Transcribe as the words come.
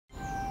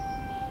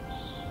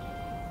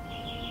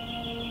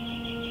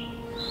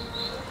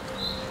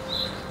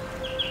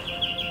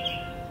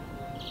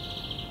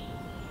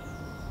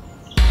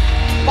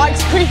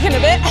bike's creaking a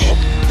bit.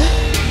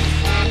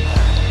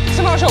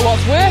 So I'm not sure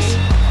what's worse,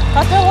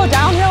 uphill or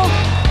downhill.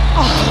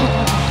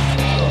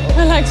 Oh,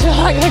 my legs feel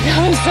like they're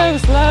going so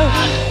slow.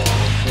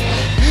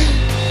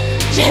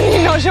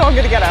 Genuinely not sure I'm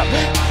going to get up.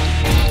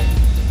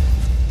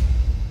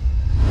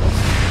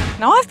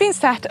 Now I've been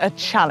set a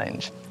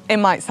challenge. It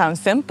might sound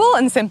simple,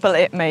 and simple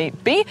it may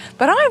be,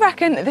 but I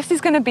reckon this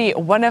is going to be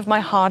one of my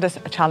hardest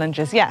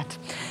challenges yet.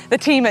 The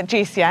team at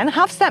GCN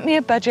have set me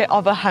a budget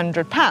of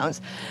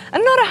 £100,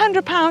 and not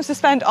 £100 to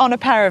spend on a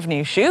pair of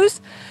new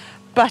shoes,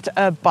 but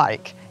a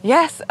bike.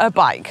 Yes, a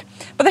bike.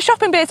 But the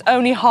shopping bit's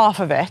only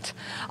half of it.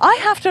 I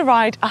have to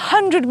ride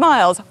 100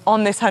 miles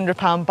on this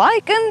 £100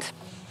 bike, and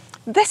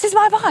this is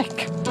my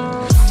bike.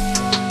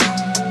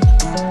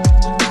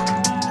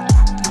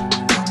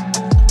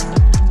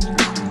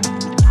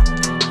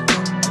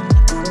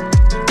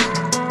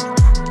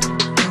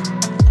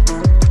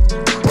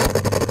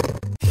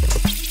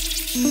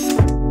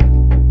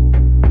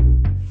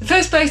 The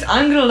first place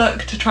I'm going to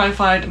look to try and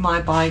find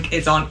my bike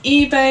is on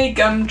eBay,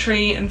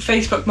 Gumtree and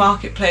Facebook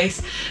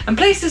Marketplace and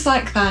places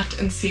like that,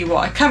 and see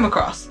what I come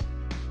across.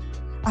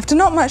 After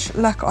not much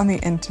luck on the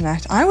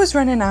internet, I was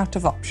running out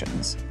of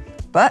options.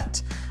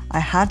 But I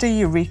had a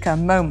eureka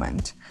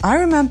moment. I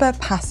remember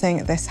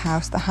passing this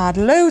house that had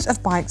loads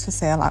of bikes for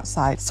sale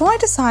outside, so I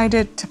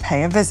decided to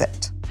pay a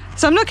visit.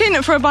 So I'm looking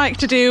for a bike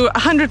to do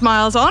 100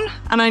 miles on,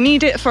 and I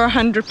need it for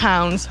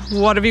 £100.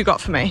 What have you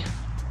got for me?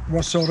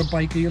 What sort of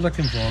bike are you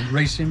looking for?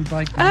 Racing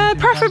bike?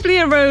 Preferably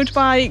a road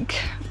bike.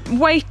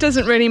 Weight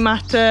doesn't really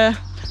matter.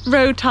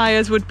 Road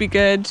tyres would be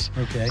good.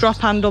 Okay. Drop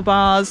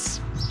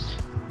handlebars.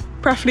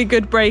 Preferably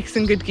good brakes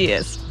and good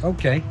gears.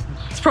 Okay.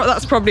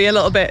 That's probably a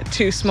little bit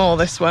too small,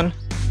 this one.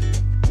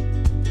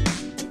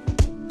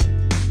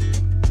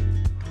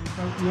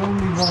 The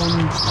only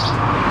one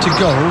to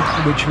go,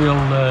 which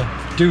will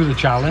do the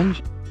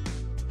challenge.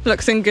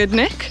 Looks in good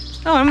nick.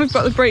 Oh, and we've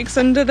got the brakes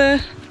under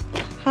the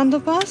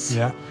handlebars.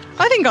 Yeah.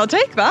 I think I'll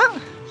take that.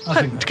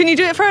 Can you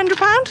do it for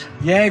 £100?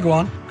 Yeah, go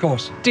on, of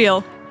course.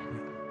 Deal.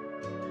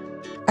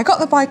 I got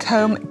the bike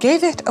home,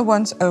 gave it a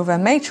once over,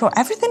 made sure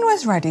everything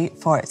was ready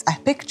for its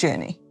epic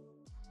journey.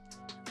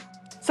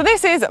 So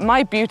this is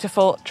my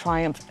beautiful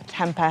Triumph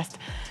Tempest.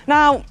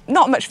 Now,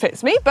 not much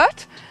fits me,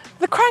 but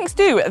the cranks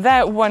do.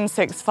 They're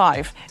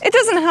 165. It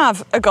doesn't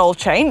have a gold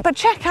chain, but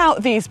check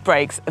out these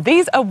brakes.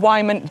 These are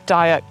Wyman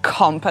Dyer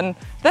Comp, and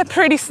they're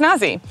pretty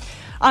snazzy.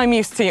 I'm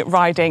used to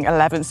riding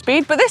 11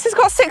 speed, but this has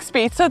got 6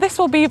 speed, so this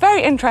will be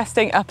very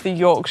interesting up the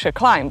Yorkshire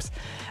climbs.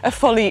 A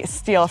fully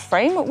steel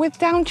frame with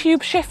down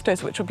tube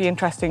shifters, which will be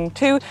interesting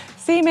too,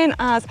 seeming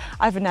as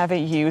I've never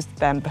used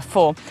them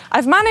before.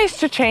 I've managed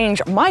to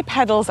change my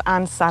pedals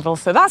and saddle,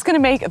 so that's going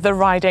to make the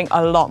riding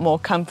a lot more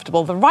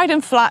comfortable. The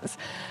riding flats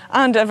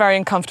and a very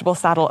uncomfortable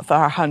saddle for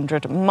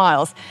 100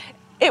 miles.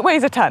 It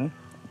weighs a ton,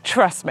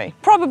 trust me,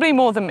 probably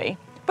more than me.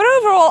 But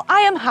overall,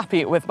 I am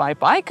happy with my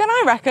bike, and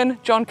I reckon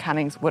John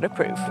Cannings would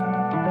approve.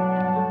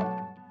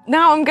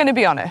 Now I'm going to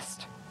be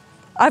honest.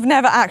 I've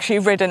never actually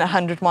ridden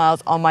 100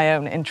 miles on my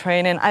own in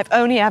training. I've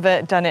only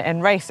ever done it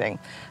in racing.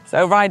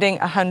 So riding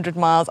 100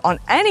 miles on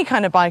any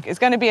kind of bike is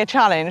going to be a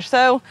challenge.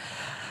 So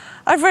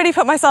I've really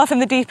put myself in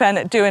the deep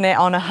end doing it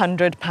on a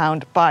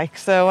 £100 bike.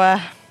 So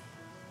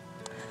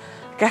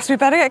guess we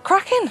better get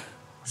cracking.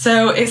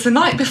 So it's the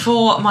night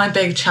before my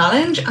big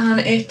challenge, and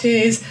it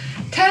is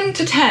 10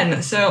 to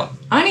 10, so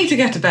I need to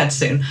get to bed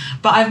soon.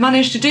 But I've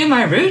managed to do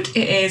my route.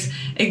 It is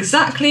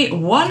exactly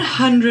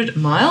 100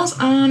 miles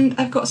and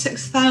I've got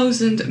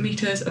 6,000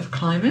 metres of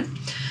climbing.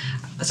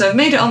 So I've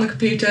made it on the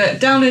computer,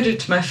 downloaded it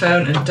to my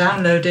phone and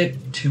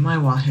downloaded to my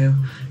Wahoo.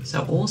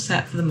 So all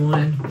set for the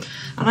morning.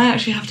 And I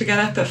actually have to get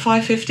up at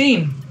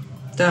 5:15.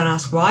 Don't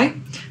ask why.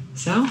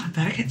 So I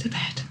better get to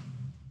bed.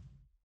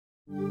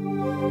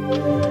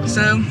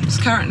 So it's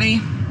currently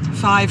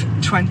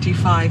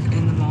 5:25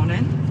 in the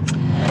morning.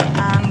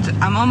 And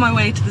I'm on my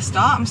way to the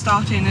start. I'm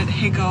starting at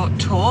Heyday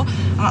Tor,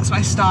 and that's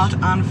my start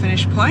and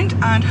finish point,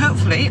 and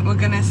hopefully we're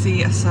going to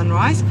see a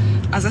sunrise.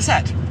 As I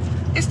said,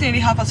 it's nearly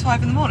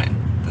 5:30 in the morning.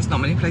 There's not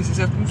many places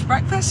open for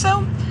breakfast,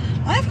 so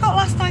I've got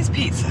last night's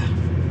pizza.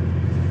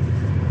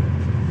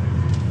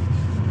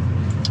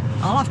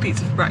 I'll have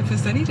pizza for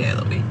breakfast any day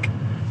of the week.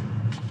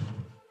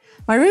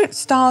 My route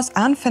starts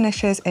and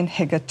finishes in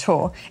Heyday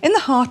Tor, in the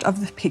heart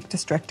of the Peak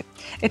District.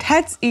 It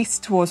heads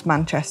east towards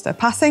Manchester,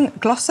 passing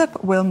Glossop,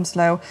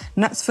 Wilmslow,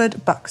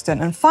 Knutsford,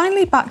 Buxton, and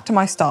finally back to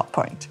my start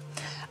point.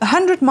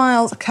 100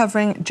 miles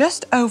covering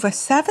just over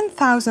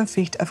 7,000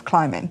 feet of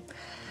climbing.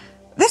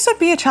 This would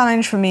be a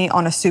challenge for me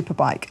on a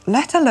superbike,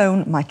 let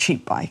alone my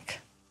cheap bike.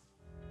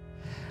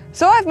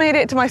 So I've made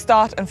it to my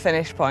start and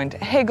finish point,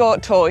 Heyday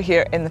Tor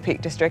here in the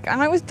Peak District,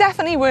 and it was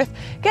definitely worth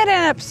getting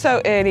up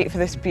so early for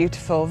this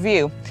beautiful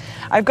view.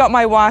 I've got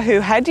my Wahoo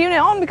head unit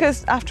on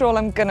because after all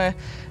I'm gonna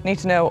need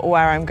to know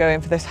where I'm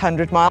going for this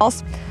 100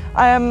 miles.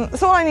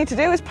 So all I need to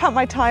do is pump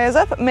my tyres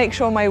up, make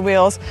sure my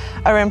wheels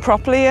are in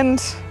properly, and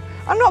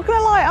I'm not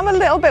gonna lie, I'm a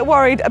little bit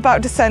worried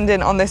about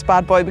descending on this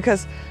bad boy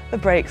because the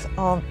brakes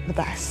aren't the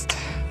best.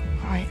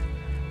 Right,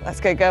 let's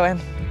get going.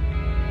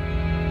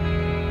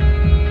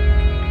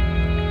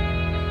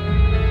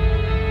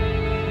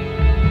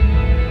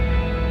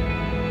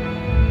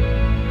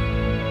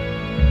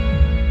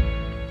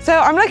 So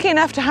I'm lucky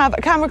enough to have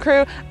a camera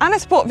crew and a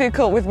sport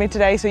vehicle with me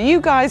today, so you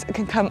guys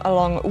can come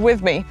along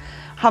with me.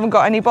 Haven't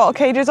got any bottle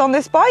cages on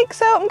this bike,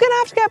 so I'm gonna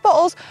have to get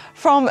bottles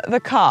from the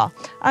car.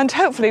 And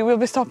hopefully we'll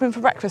be stopping for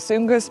breakfast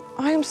soon because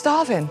I am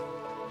starving.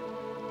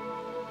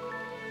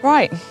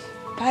 Right,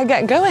 better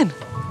get going.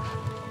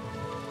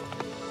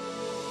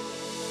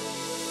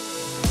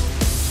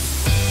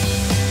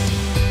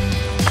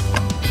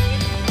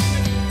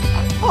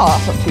 Oh,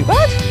 that's not too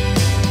bad.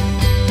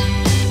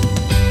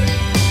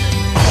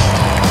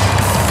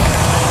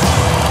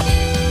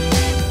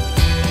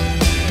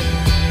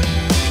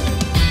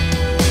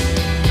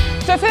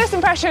 So first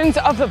impressions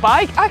of the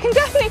bike, I can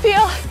definitely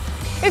feel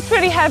it's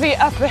pretty heavy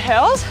up the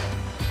hills.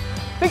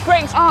 The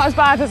brakes aren't as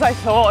bad as I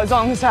thought, as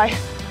long as I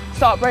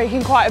start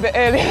braking quite a bit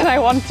earlier than I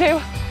want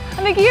to.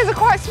 And the gears are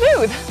quite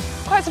smooth,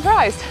 quite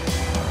surprised.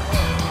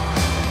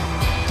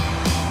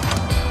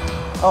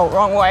 Oh,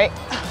 wrong way.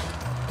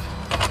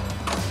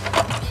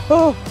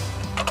 Oh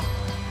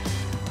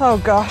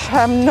gosh, I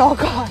have not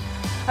got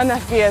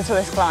enough gears for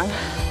this climb.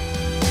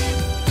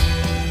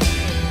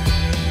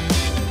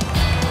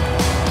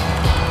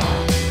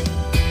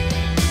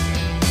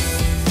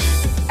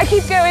 I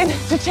keep going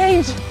to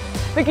change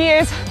the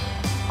gears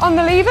on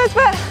the levers,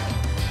 but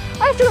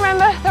I have to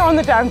remember they're on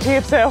the down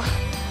tube, so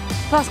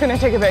that's going to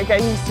take a bit of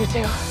getting used to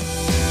too.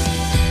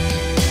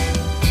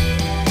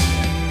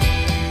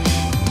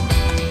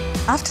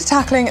 After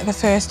tackling the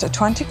first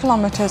 20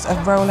 kilometres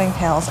of rolling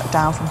hills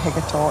down from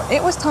Higator,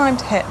 it was time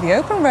to hit the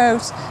open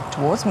roads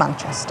towards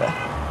Manchester.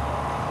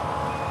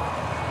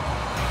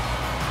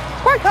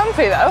 It's quite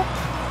comfy though.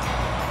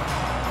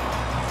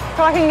 I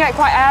feel like I can get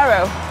quite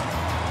aero.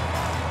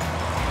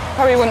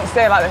 Probably wouldn't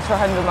stay like this for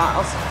 100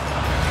 miles.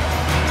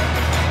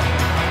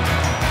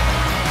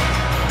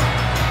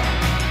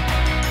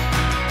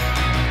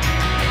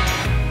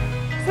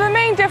 So the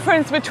main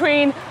difference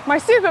between my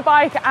super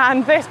bike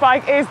and this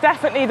bike is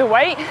definitely the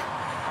weight.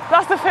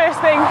 That's the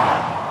first thing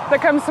that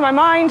comes to my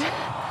mind.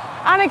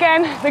 And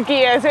again, the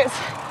gears. It's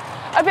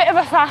a bit of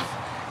a faff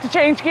to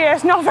change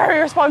gears, not very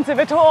responsive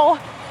at all.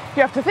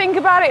 You have to think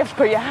about it, you have to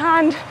put your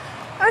hand.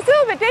 And it's a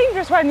little bit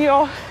dangerous when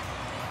you're,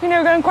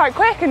 going quite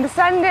quick and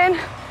descending.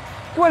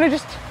 You want to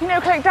just,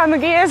 click down the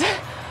gears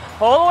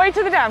all the way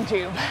to the down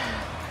tube.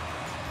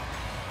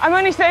 I'm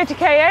only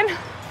 30k in.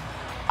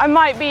 I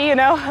might be, a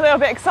little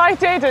bit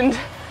excited and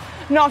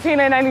not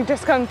feeling any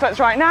discomforts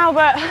right now,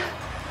 but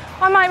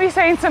I might be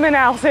saying something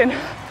else in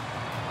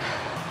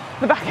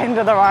the back end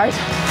of the ride.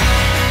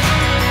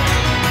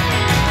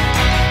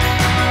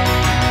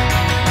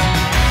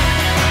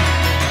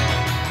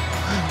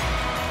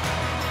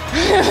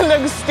 It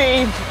looks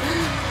steep.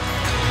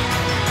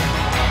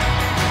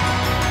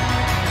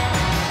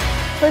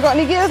 Have we got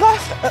any gears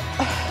left?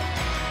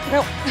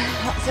 Nope,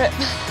 that's it.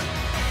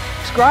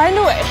 Just grind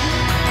away.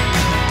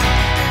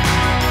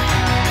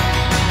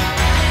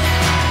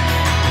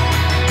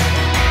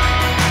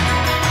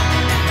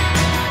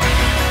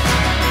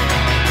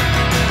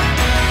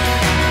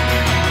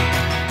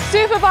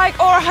 Superbike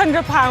or a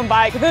 £100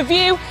 bike, the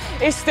view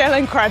is still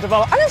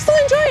incredible and I'm still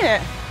enjoying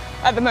it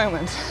at the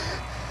moment.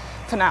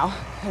 For now,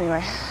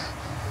 anyway.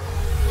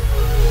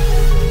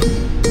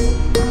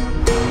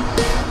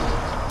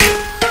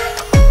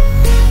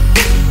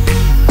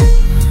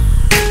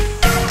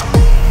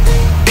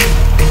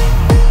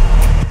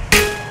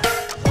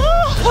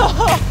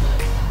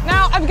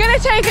 Now I'm going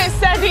to take it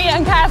steady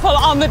and careful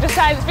on the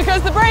descents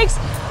because the brakes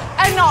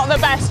are not the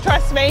best,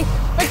 trust me.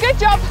 But good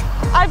job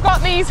I've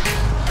got these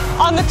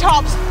on the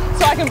tops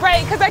so I can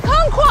brake because I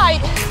can't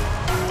quite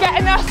get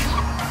enough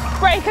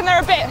brake and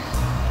they're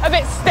a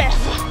bit stiff.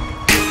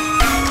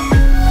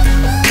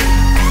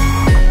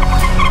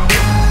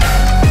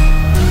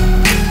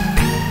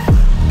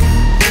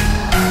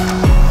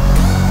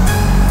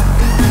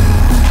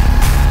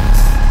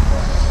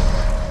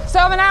 So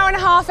I'm an hour and a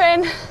half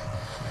in.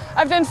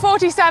 I've done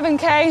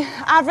 47k,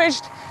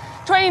 averaged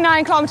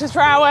 29 kilometers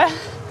per hour.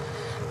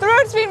 The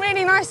road's been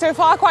really nice so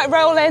far, quite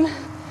rolling.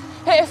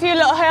 Hit a few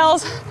little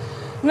hills,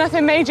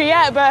 nothing major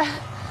yet, but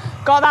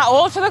got that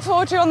all to look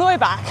forward to on the way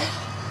back.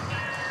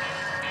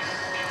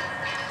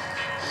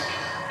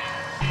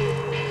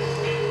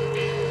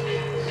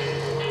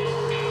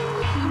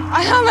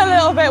 I am a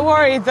little bit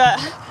worried that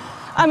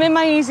I'm in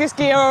my easiest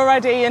gear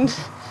already and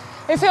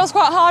it feels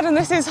quite hard and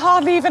this is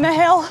hardly even a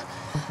hill.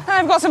 And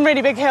I've got some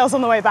really big hills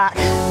on the way back.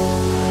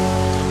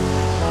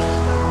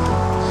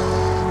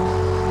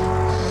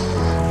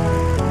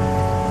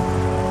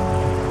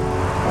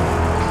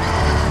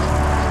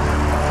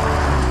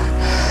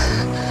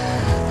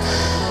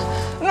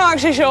 I'm not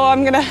actually sure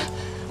I'm gonna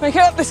make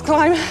it up this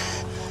climb.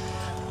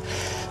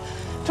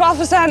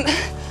 12%.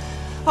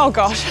 Oh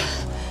gosh,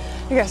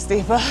 it gets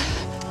steeper.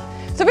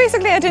 So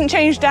basically I didn't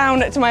change down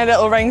to my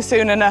little ring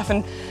soon enough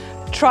and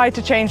tried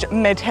to change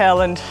mid-hill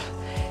and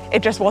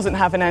it just wasn't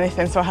having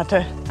anything, so I had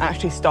to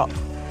actually stop.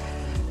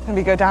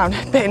 Maybe go down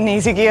a bit in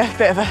easy gear,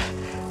 bit of a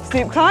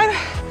steep climb.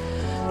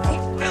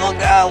 We'll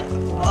go.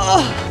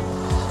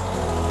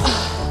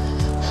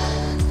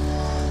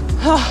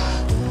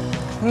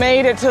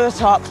 Made it to the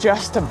top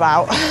just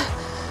about.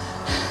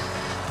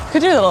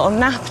 Could do a little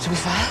nap, to be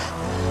fair.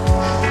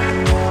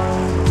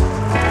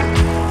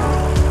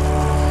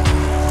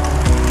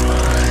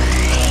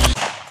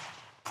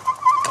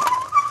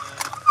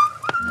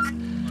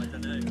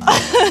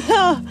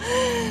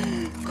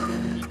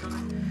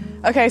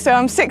 Okay, so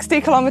I'm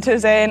 60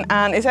 kilometers in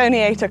and it's only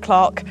 8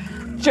 o'clock.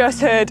 Just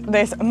heard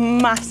this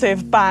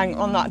massive bang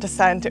on that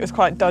descent. It was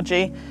quite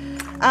dodgy.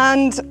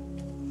 And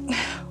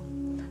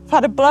I've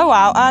had a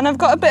blowout and I've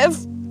got a bit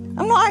of,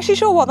 I'm not actually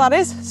sure what that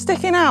is,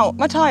 sticking out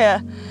my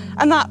tyre.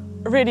 And that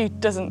really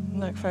doesn't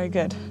look very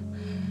good.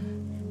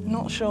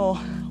 Not sure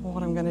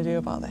what I'm gonna do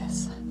about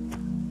this.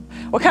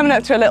 We're coming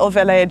up to a little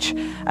village,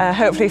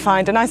 hopefully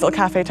find a nice little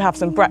cafe to have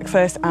some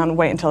breakfast and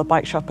wait until the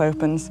bike shop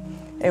opens.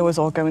 It was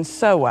all going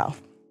so well.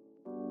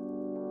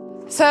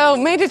 So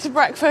made it to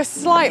breakfast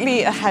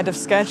slightly ahead of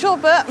schedule,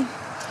 but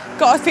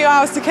got a few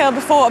hours to kill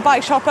before a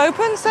bike shop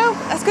opens, so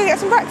let's go get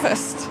some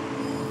breakfast.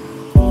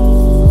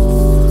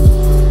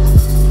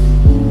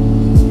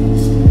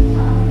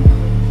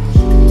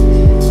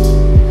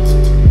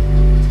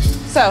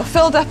 So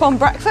filled up on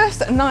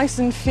breakfast, nice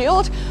and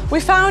fueled. We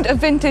found a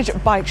vintage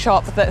bike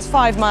shop that's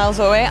 5 miles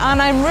away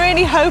and I'm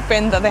really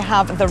hoping that they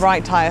have the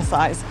right tyre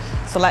size.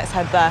 So let's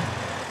head there.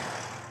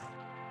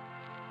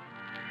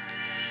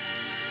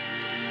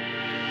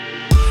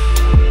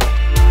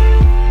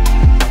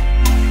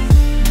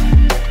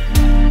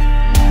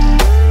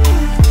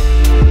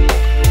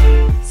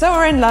 So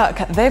we're in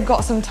luck, they've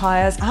got some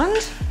tyres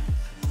and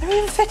they're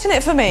even fitting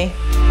it for me.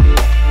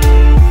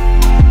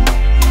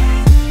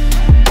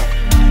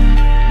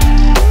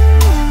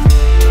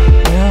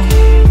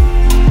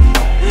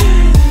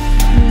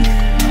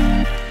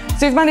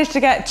 So we've managed to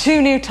get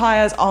 2 new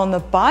tyres on the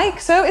bike,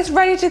 so it's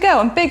ready to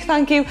go. And big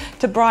thank you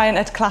to Brian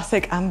at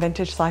Classic and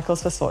Vintage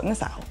Cycles for sorting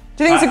this out.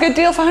 Do you think it's a good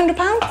deal for £100?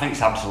 I think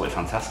it's absolutely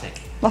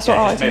fantastic. That's what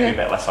I like to hear. Maybe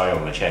a bit less oil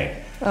in the chain.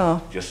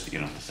 Oh. Just, you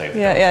know, to save the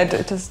Yeah, yeah,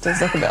 it does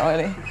look a bit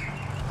oily.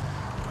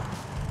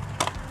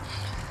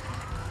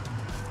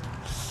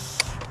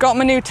 Got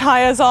my new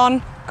tyres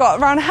on.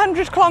 Got around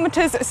 100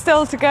 kilometres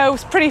still to go.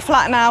 It's pretty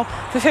flat now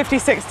for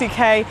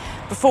 50-60k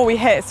before we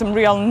hit some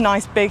real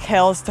nice big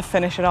hills to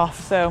finish it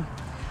off. So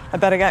I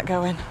better get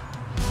going.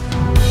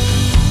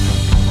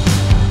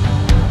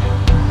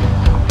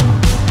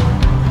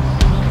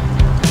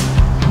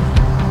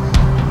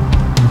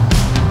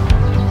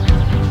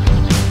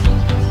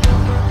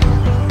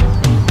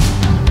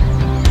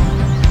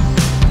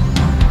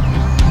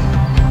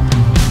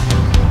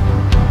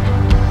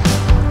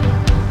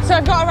 So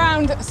I've got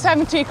around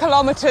 70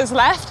 kilometers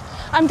left.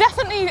 I'm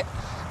definitely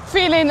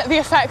feeling the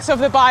effects of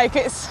the bike.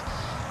 It's,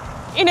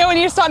 you know, when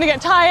you're starting to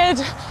get tired,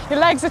 your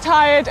legs are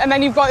tired, and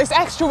then you've got this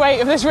extra weight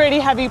of this really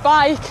heavy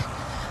bike.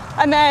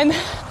 And then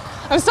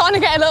I'm starting to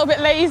get a little bit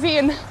lazy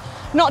and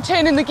not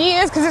turning the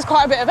gears because it's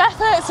quite a bit of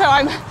effort. So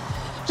I'm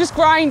just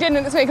grinding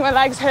and it's making my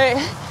legs hurt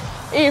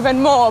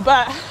even more.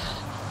 But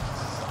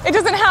it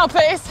doesn't help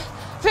that it's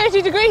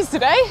 30 degrees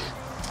today.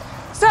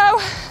 So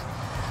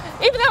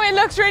even though it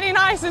looks really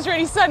nice, it's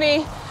really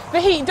sunny, the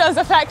heat does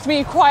affect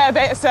me quite a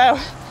bit. So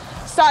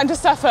starting to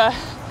suffer.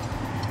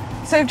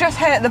 So we've just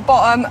hit the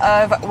bottom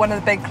of one of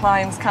the big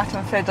climbs, Cat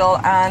and Fiddle,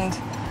 and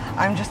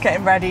I'm just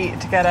getting ready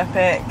to get up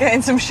it,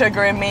 getting some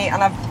sugar in me,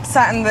 and I've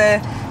sat in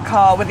the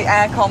car with the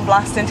aircon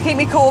blasting to keep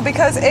me cool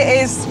because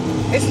it's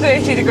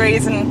 30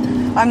 degrees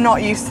and I'm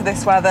not used to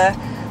this weather.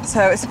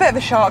 So it's a bit of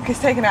a shock, it's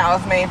taken it out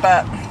of me,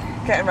 but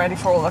getting ready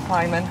for all the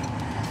climbing.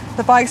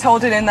 The bike's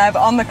holding in there,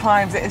 but on the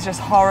climbs it is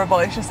just horrible.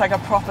 It's just like a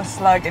proper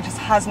slug. It just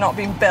has not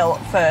been built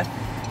for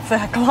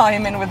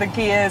climbing with the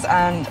gears,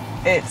 and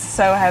it's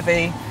so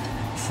heavy.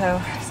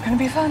 So it's going to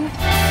be fun.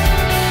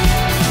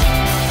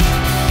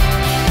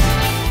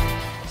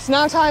 It's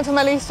now time for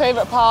my least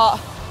favourite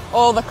part,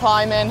 all the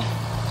climbing.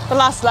 The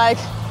last leg,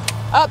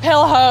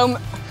 uphill home.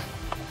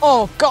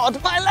 Oh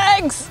God, my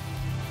legs!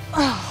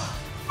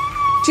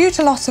 Due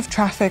to lots of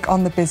traffic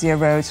on the busier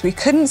roads, we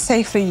couldn't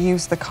safely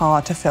use the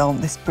car to film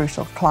this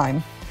brutal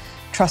climb.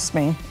 Trust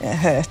me, it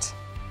hurt,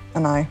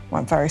 and I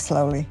went very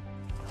slowly.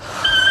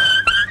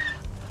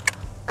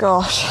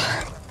 Gosh.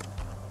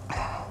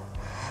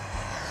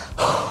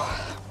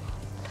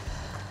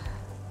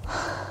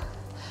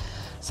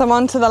 So I'm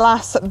on to the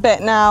last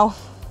bit now.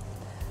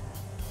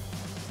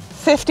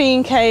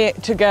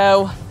 15k to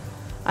go,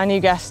 and you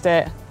guessed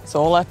it, it's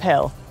all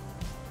uphill.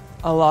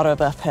 A lot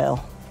of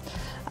uphill.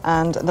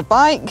 And the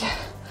bike,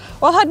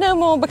 well, had no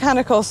more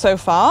mechanicals so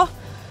far.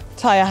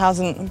 Tyre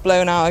hasn't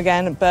blown out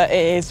again, but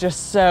it is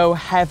just so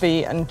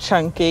heavy and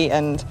chunky,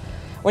 and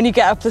when you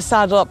get up the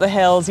saddle, up the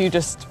hills, you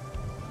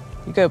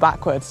go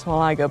backwards. Well,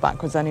 I go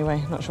backwards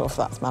anyway. Not sure if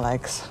that's my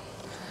legs.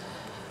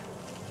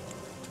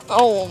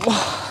 Oh.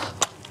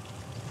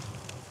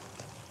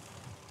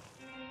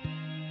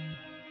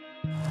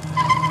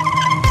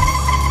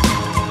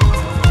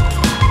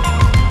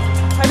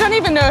 I don't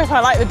even know if I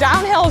like the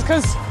downhills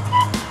because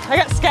I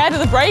get scared of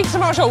the brakes.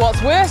 I'm not sure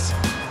what's worse,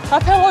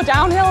 uphill or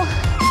downhill.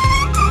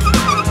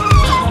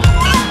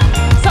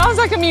 Sounds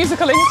like a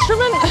musical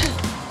instrument.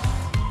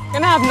 I'm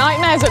gonna have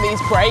nightmares at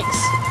these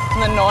brakes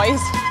and the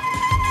noise.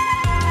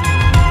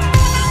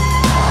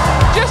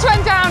 Just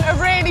went down a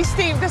really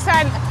steep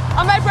descent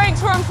and my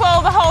brakes were on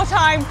full the whole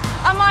time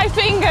and my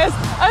fingers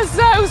are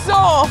so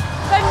sore,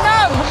 they're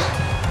numb.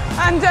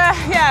 And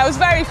yeah, I was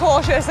very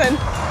cautious and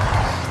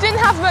didn't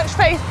have much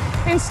faith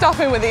in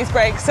stopping with these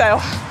brakes,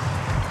 so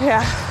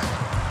yeah.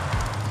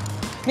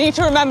 Need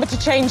to remember to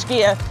change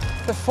gear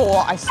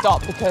before I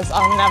stop because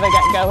I'll never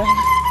get going.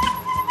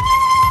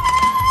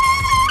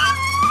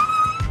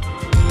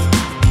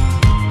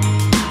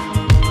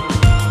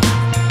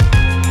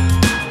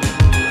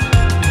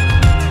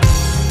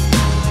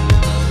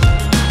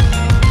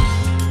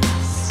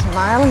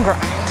 Smile and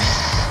grind.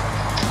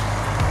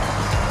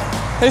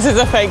 This is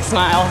a fake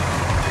smile.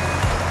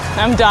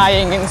 I'm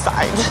dying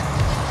inside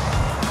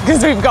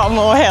because we've got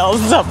more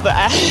hills up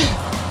there.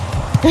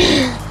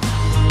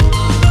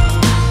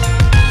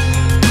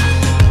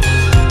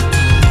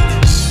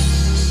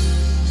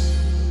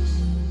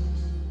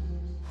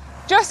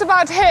 Just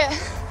about to hit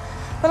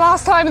the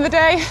last climb of the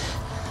day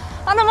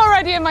and I'm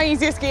already in my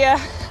easiest gear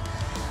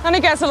and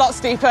it gets a lot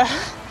steeper.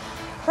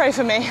 Pray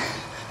for me.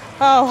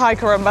 Oh, hi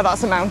caramba,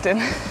 that's a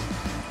mountain.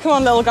 Come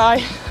on little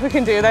guy, we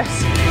can do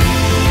this.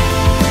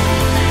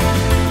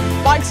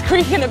 Bike's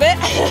creaking a bit.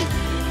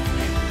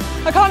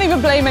 I can't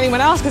even blame anyone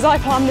else because I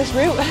planned this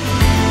route.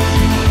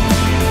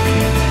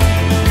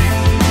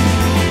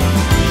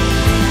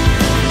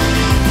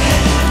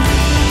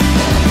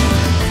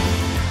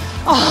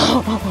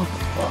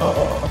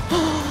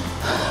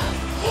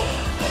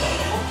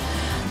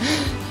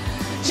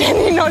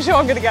 Genuinely not sure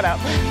I'm gonna get up.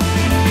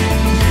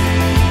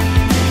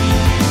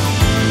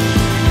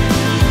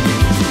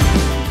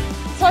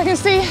 So I can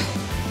see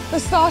the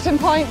starting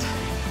point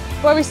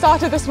where we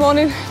started this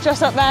morning,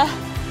 just up there.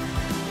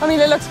 I mean,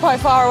 it looks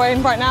quite far away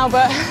right now,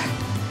 but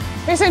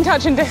it's in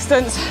touching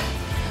distance.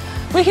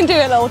 We can do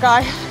it, little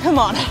guy, come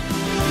on.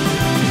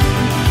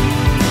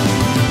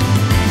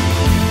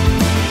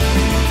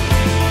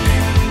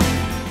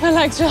 My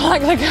legs feel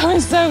like they're going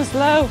so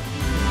slow.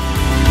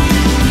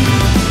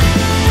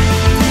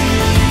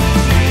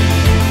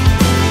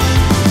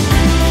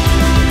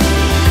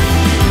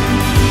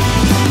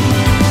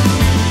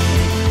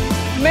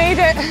 Made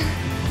it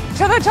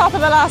to the top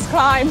of the last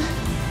climb.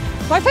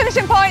 My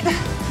finishing point,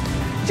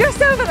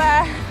 just over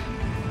there.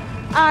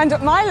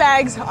 And my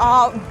legs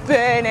are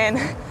burning.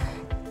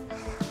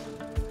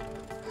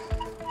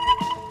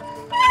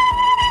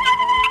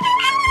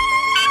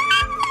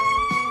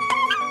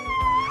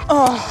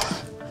 Oh.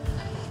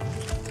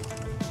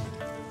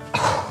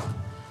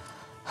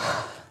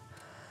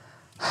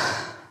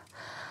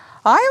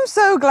 I am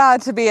so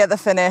glad to be at the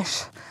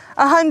finish.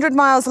 100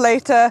 miles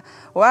later,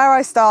 where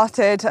I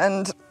started,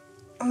 and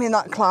I mean,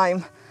 that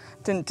climb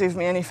didn't do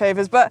me any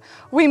favors, but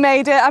we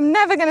made it. I'm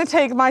never going to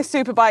take my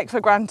super bike for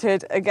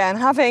granted again.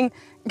 Having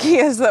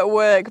gears that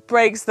work,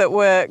 brakes that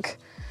work,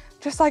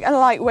 just like a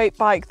lightweight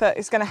bike that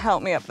is going to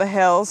help me up the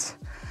hills.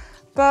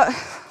 But I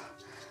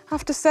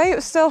have to say, it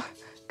was still a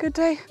good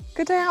day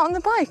out on the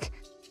bike.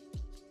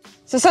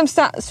 So some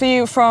stats for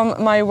you from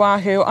my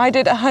Wahoo. I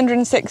did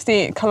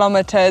 160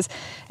 kilometers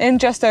in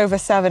just over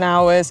 7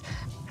 hours.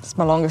 It's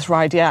my longest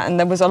ride yet, and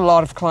there was a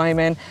lot of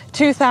climbing.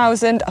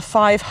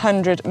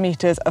 2,500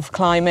 meters of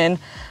climbing,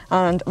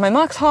 and my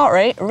max heart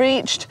rate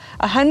reached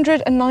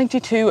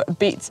 192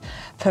 beats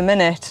per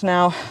minute.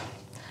 Now,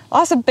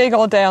 that's a big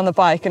old day on the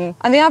bike, and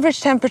the average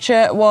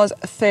temperature was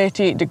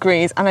 30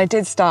 degrees, and I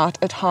did start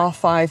at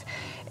 5:30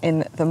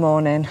 in the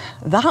morning.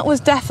 That was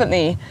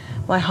definitely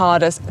my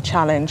hardest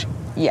challenge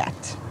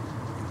yet.